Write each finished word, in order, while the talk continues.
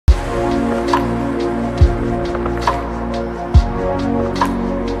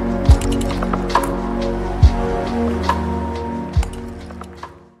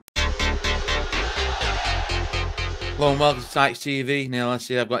Hello and welcome to Tykes TV. Neil, I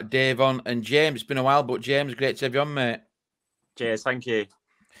see I've got Dave on and James. It's been a while, but James, great to have you on, mate. Cheers, thank you.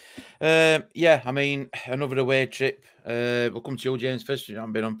 Yeah, I mean, another away trip. We'll come to you, James, first. You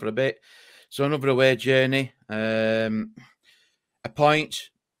haven't been on for a bit. So another away journey. A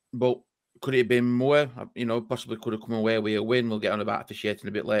point, but could it have been more? You know, possibly could have come away with a win. We'll get on about officiating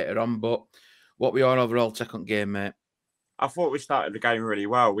a bit later on. But what were your overall second game, mate? I thought we started the game really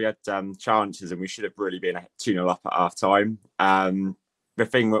well. We had chances and we should have really been 2-0 up at half time. The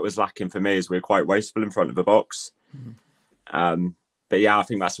thing that was lacking for me is we were quite wasteful in front of the box. But yeah, I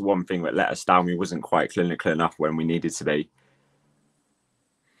think that's the one thing that let us down. We wasn't quite clinical enough when we needed to be.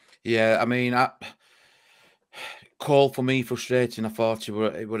 Yeah, I mean, Cole, for me, frustrating. I thought it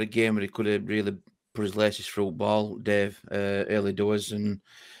were a game where he could have really put his laces through ball, Dave, early doors, and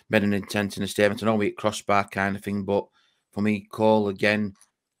made an intent in a statement. I know we crossbar kind of thing, but for me, Cole, again,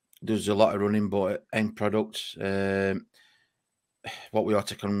 does a lot of running, but end product. What we ought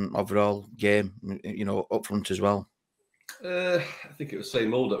to come overall game, you know, up front as well. I think it was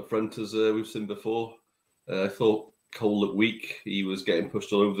same old up front as we've seen before. I thought Cole looked weak. He was getting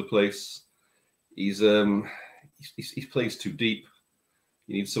pushed all over the place. He plays too deep.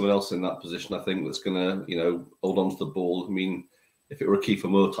 You need someone else in that position, I think, that's going to, hold on to the ball. I mean, if it were a Kiefer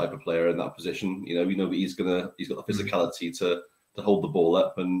Moore type of player in that position, he's got the physicality to hold the ball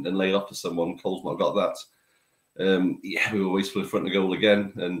up and lay it off to someone. Cole's not got that. We were wasteful in front of goal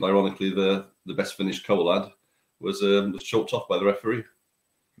again, and ironically, the best finish Cole had was choked off by the referee.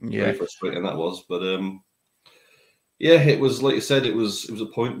 Yeah, very frustrating that was. But it was, like you said, it was a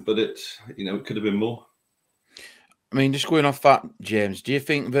point, but it could have been more. I mean, just going off that, James, do you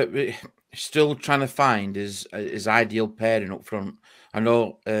think that we're still trying to find his ideal pairing up front? I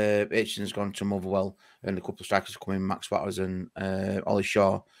know Hitchen's gone to Motherwell and a couple of strikers come in, Max Watters and Ollie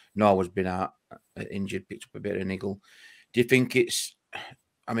Shaw. Norwood's been out injured, picked up a bit of a niggle. Do you think it's,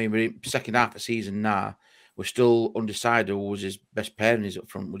 I mean, we're in second half of the season now, we're still undecided who was his best pairing is up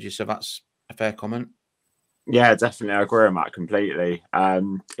front. Would you say that's a fair comment? Yeah, definitely. I agree on that completely.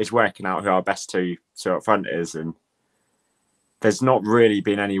 It's working out who our best two up front is, and there's not really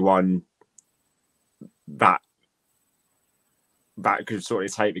been anyone that could sort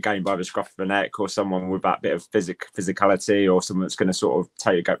of take the game by the scruff of the neck, or someone with that bit of physicality, or someone that's going to sort of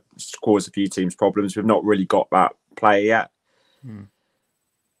cause a few teams problems. We've not really got that player yet.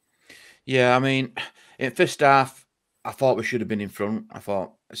 Yeah, I mean, in first half, I thought we should have been in front. I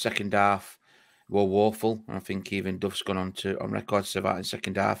thought second half were woeful. And I think even Duff's gone on record to say that in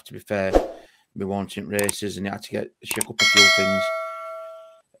second half, to be fair, we wanting races and he had to shake up a few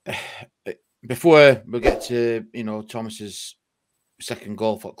things. Before we get to, Thomas's second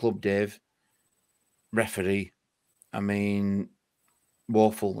goal for club, Dave, referee, I mean,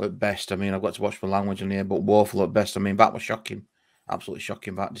 woeful at best. I mean, I've got to watch my language on here, but woeful at best. I mean, that was shocking. Absolutely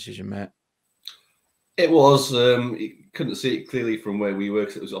shocking, that decision, mate. It was. You couldn't see it clearly from where we were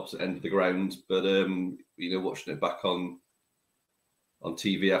because it was opposite end of the ground. But watching it back on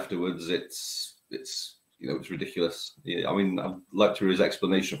TV afterwards, it's ridiculous. Yeah, I mean, I'd like to hear his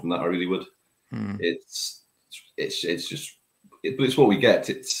explanation from that. I really would. It's what we get.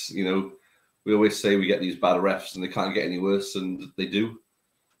 It's we always say we get these bad refs and they can't get any worse, and they do.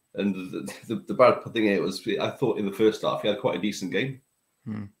 And the bad thing here was, I thought in the first half he had quite a decent game.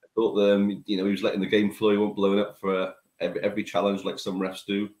 I thought he was letting the game flow. He wasn't blowing up for every challenge like some refs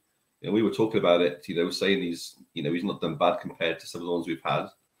do. We were talking about it, saying he's not done bad compared to some of the ones we've had.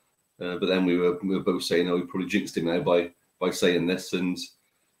 But then we were both saying, we probably jinxed him now by saying this. And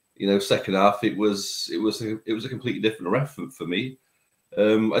second half it was a completely different ref for me.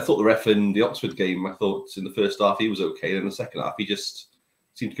 I thought the ref in the Oxford game, I thought in the first half he was okay, and in the second half he just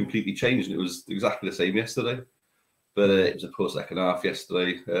seemed completely changed, and it was exactly the same yesterday. But it was a poor second half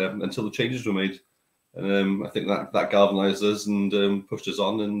yesterday until the changes were made, and I think that galvanised us and pushed us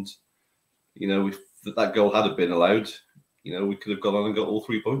on. And if that goal had been allowed, we could have gone on and got all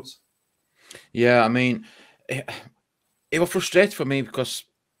 3 points. Yeah, I mean, it was frustrating for me because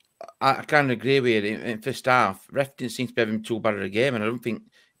I kind of agree with you. In first half, ref didn't seem to be having too bad of a game, and I don't think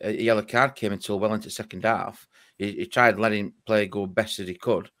a yellow card came until well into second half. He tried letting play go best as he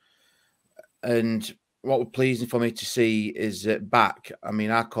could, and what was pleasing for me to see is that back. I mean,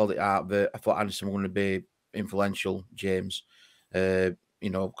 I called it out, but I thought Anderson was going to be influential, James.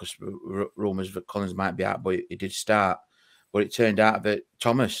 Because rumours that Collins might be out, but he did start. But it turned out that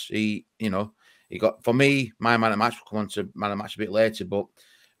Thomas, he got, for me, my man of the match will come on to man of the match a bit later, but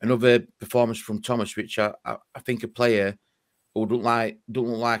another performance from Thomas, which I think a player who don't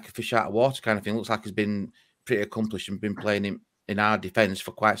look like a fish out of water kind of thing. Looks like he's been pretty accomplished and been playing in our defence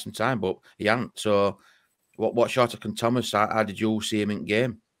for quite some time, but he hasn't. So What's your take on Thomas? How did you see him in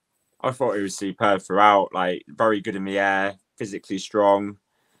game? I thought he was superb throughout. Like, very good in the air, physically strong,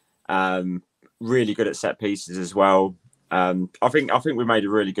 really good at set pieces as well. I think we made a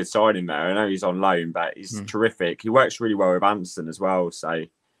really good signing there. I know he's on loan, but he's terrific. He works really well with Anderson as well. So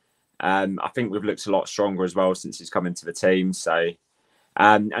I think we've looked a lot stronger as well since he's come into the team. So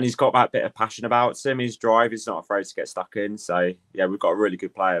and he's got that bit of passion about him. His drive, he's not afraid to get stuck in. So yeah, we've got a really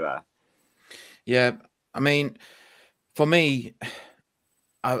good player there. Yeah, I mean, for me,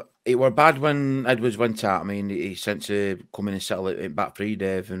 it were bad when Edwards went out. I mean, he sent to come in and settle it back three,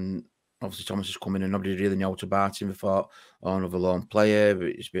 Dave, and obviously Thomas is coming and nobody really knew about him. We thought, oh, another lone player, but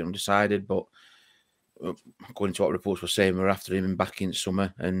it's been undecided. But according to what reports were saying, we were after him back in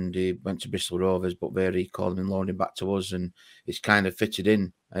summer, and he went to Bristol Rovers, but they recalled him and loaned him back to us, and it's kind of fitted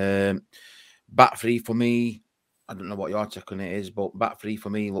in. Back three for me, I don't know what your take on it is, but back three for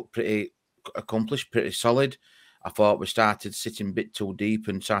me looked pretty accomplished, pretty solid. I thought we started sitting a bit too deep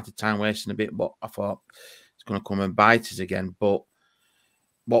and started time wasting a bit, but I thought it's going to come and bite us again. But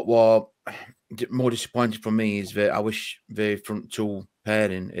what was more disappointing for me is that I wish the front two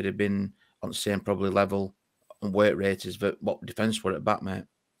pairing it had been on the same probably level and weight rate as what defence were at back, mate.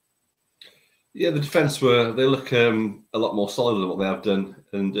 Yeah, the defence they look a lot more solid than what they have done.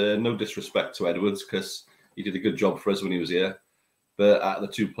 And no disrespect to Edwards, because he did a good job for us when he was here. But at the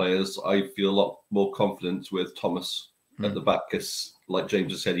two players, I feel a lot more confident with Thomas at the back, because, like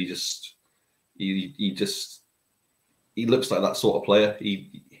James has said, he looks like that sort of player.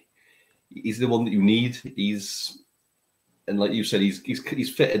 He's the one that you need. And like you said,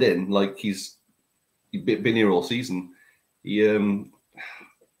 he's fitted in. Like he's been here all season. I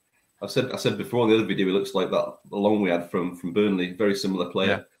said before in the other video, he looks like that long we had from Burnley, very similar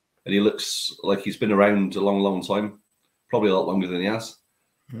player, and he looks like he's been around a long time. Probably a lot longer than he has.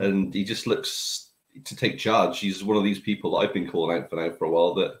 And he just looks to take charge. He's one of these people that I've been calling out for a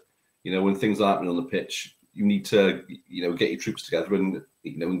while, that, when things are happening on the pitch, you need to, get your troops together and,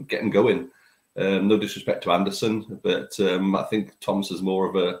 and get them going. No disrespect to Anderson, but I think Thomas is more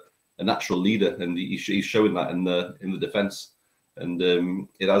of a natural leader, and he's showing that in the defence. And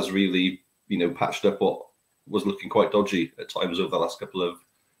it has really, patched up what was looking quite dodgy at times over the last couple of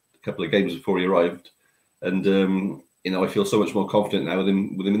games before he arrived. And I feel so much more confident now with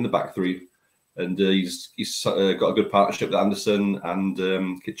him in the back three, and he's got a good partnership with Anderson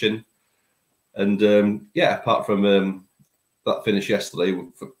and Kitchen, and apart from that finish yesterday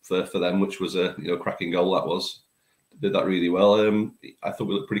for them, which was a cracking goal, did that really well. I thought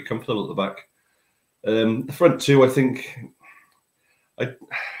we looked pretty comfortable at the back. The front two, I think,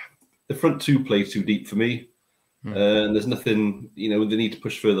 the front two play too deep for me. And there's nothing, they need to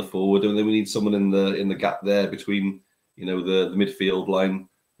push further forward, and then we need someone in the gap there between, the midfield line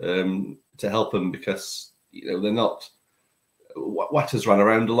to help them, because they're not. Watter's ran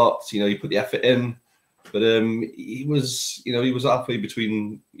around a lot. He put the effort in, but he was halfway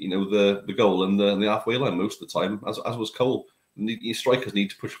between the goal and the halfway line most of the time, as was Cole. And the strikers need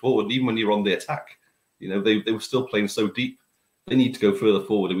to push forward, and even when you're on the attack, they were still playing so deep. They need to go further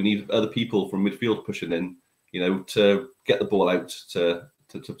forward, and we need other people from midfield pushing in, to get the ball out to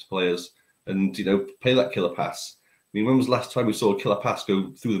players and, play that killer pass. I mean, when was the last time we saw a killer pass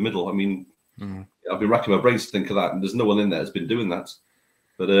go through the middle? I mean, I've been racking my brains to think of that, and there's no one in there that's been doing that.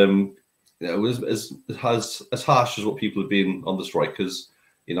 But, as harsh as what people have been on the strikers,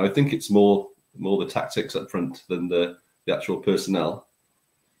 I think it's more the tactics up front than the actual personnel.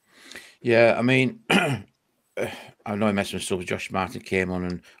 Yeah, I mean, I know I mentioned stuff. Josh Martin came on,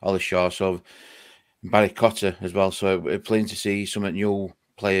 and Ollie Shaw, so Barry Cotter as well. So we're pleased to see some new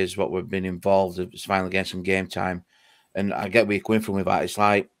players what we've been involved. It's finally getting some game time, and I get where you're coming from with that. It's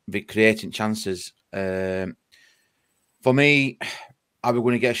like they're creating chances. For me, are we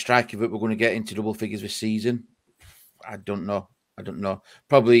going to get a striker that we're going to get into double figures this season? I don't know.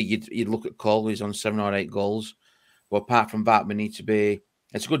 Probably you'd look at Cole, who's on 7 or 8 goals. But apart from that, we need to be.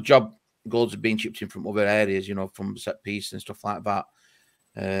 It's a good job. Goals are being chipped in from other areas, from set piece and stuff like that.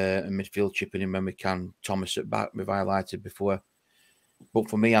 And midfield chipping in when we can. Thomas at back, we've highlighted before. But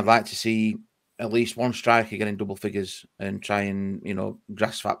for me, I'd like to see at least one striker getting double figures and try and,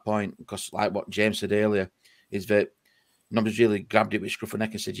 grasp that point. Because like what James said earlier, is that nobody's really grabbed it with scruff of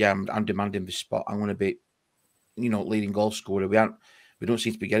neck and said, yeah, I'm demanding this spot. I'm going to be, leading goal scorer. We don't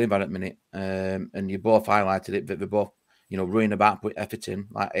seem to be getting that at the minute. And you both highlighted it, that we're both, ruining about, put effort in,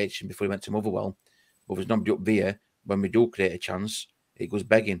 like H before he went to Motherwell. But there's nobody up there. When we do create a chance, it goes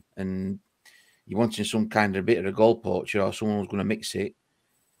begging. And you're wanting some kind of bit of a goal poacher or someone who's going to mix it.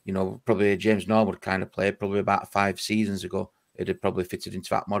 Probably a James Norwood kind of player, probably about 5 seasons ago, it had probably fitted into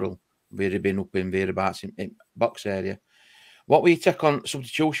that model. we'd have been up in thereabouts in box area. What were your take on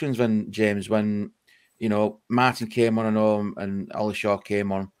substitutions when, James, when, you know, Martin came on and Ollie Shaw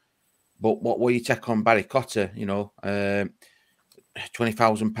came on? But what were your take on Barry Cotter? You know,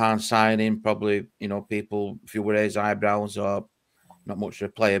 £20,000 signing, probably, you know, people, if you were his eyebrows or not much of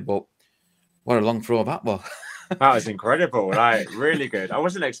a player, but what a long throw that was. That was incredible, like really good. I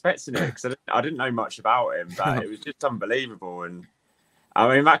wasn't expecting it because I didn't know much about him, but it was just unbelievable. And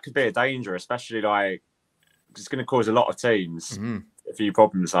I mean, that could be a danger, especially like it's going to cause a lot of teams a few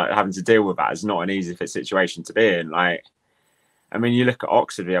problems, like having to deal with that. It's not an easy situation to be in. Like, I mean, you look at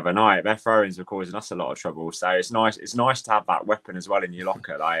Oxford the other night; their throw-ins were causing us a lot of trouble. So it's nice. It's nice to have that weapon as well in your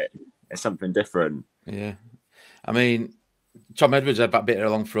locker. Like, it's something different. Yeah, I mean, Tom Edwards had that bit of a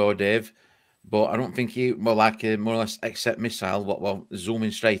long throw, Dave. But I don't think he, well, like a more or less accept missile, well, zooming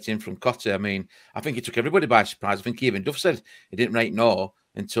straight in from Cotter. I mean, I think he took everybody by surprise. I think even Duff said he didn't rate no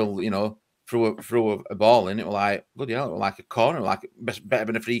until, you know, threw a ball in. It was like, bloody hell, it was like a corner, like better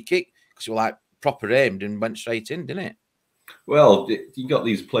than a free kick because it was like proper aimed and went straight in, didn't it? Well, you got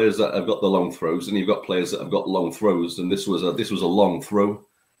these players that have got the long throws, and you've got players that have got long throws, and this was a long throw,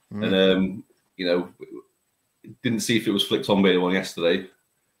 and you know, didn't see if it was flicked on by anyone yesterday.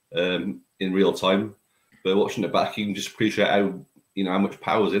 In real time, but watching it back, you can just appreciate how, you know, how much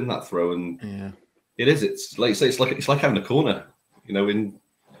power's in that throw, and it's like you say, it's like having a corner, you know. We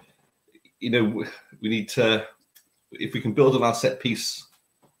need to, if we can build on our set piece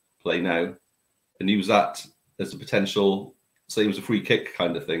play now and use that as a potential, same as a free kick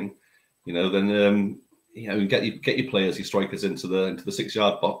kind of thing, you know, then you know, get your players, your strikers into the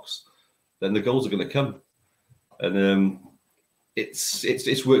 6-yard box, then the goals are going to come, and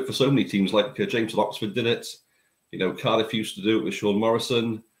It's worked for so many teams. Like James at Oxford did it. You know, Cardiff used to do it with Sean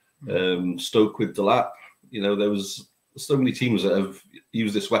Morrison. Stoke with Delap. You know, there was so many teams that have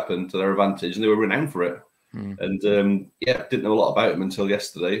used this weapon to their advantage, and they were renowned for it. And didn't know a lot about him until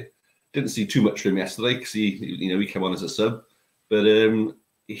yesterday. Didn't see too much from him yesterday because he came on as a sub, but you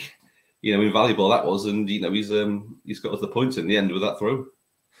know, invaluable that was, and you know, he's got us the points in the end with that throw.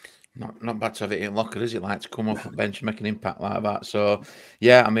 Not bad to have it in locker, is it? Like to come off the bench and make an impact like that. So,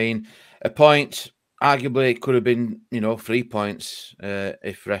 yeah, I mean, a point, arguably, it could have been, you know, 3 points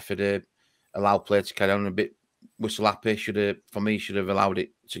if ref had allowed play to carry on a bit. Whistle happy, should have allowed it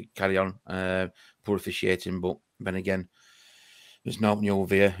to carry on. Poor officiating, but then again, there's no new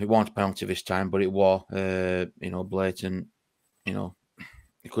over here. It wasn't a penalty this time, but it was, you know, blatant. You know,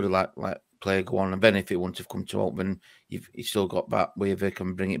 it could have like play go on, and then if it wouldn't have come to open, you've still got that waiver,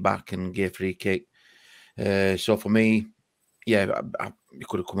 can bring it back and give a free kick. So for me, yeah, you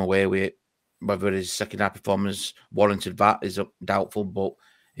could have come away with it. Whether his second half performance warranted that is doubtful, but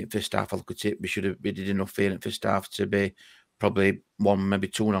in first half, I look at it, we did enough here in first half to be probably 1, maybe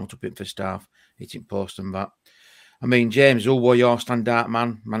 2 out up in first half, hitting post and that. I mean, James, who were your standout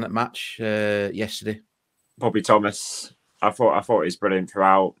man at match yesterday? Bobby Thomas. I thought he's brilliant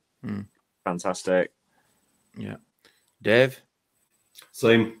throughout. Fantastic. Yeah. Dave?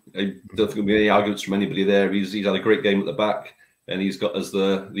 Same. I don't think there'll be any arguments from anybody there. He's had a great game at the back, and he's got us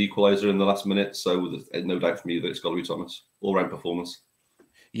the equaliser in the last minute. So there's no doubt for me that it's got to be Thomas. All-round performance.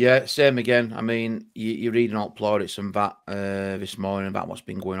 Yeah, same again. I mean, you're reading all plaudits and that this morning about what's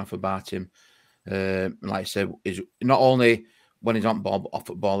been going off about him. Like I said, is not only when he's on ball, but off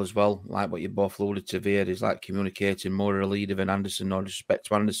at ball as well. Like what you both alluded to there, is like communicating more a leader than Anderson, no disrespect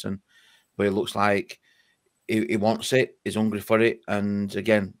to Anderson. But it looks like he wants it, he's hungry for it, and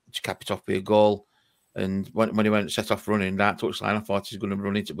again, to cap it off with a goal. And when he went set off running that touchline, I thought he was going to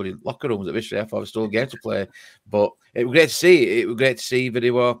run into bloody locker rooms at this. I thought it was still a game to play, but it was great to see. It was great to see that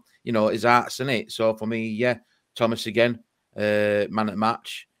he were, you know, his heart's in it. So for me, yeah, Thomas again, man at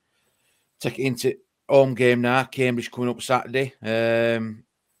match. Take it into home game now. Cambridge coming up Saturday.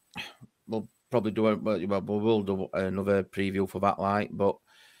 We'll probably do we'll do another preview for that, like, but.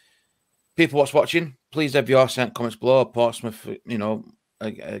 People what's watching, please have your comments below. Portsmouth, you know,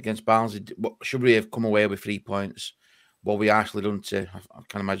 against Barnsley, should we have come away with 3 points? What we actually done to, I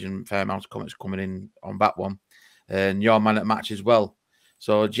can imagine a fair amount of comments coming in on that one. And your man at match as well.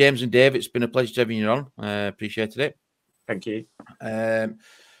 So, James and Dave, it's been a pleasure having you on. Appreciated it. Thank you. Let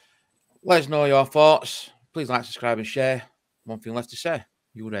us know your thoughts. Please like, subscribe and share. One thing left to say,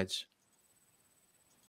 you Reds.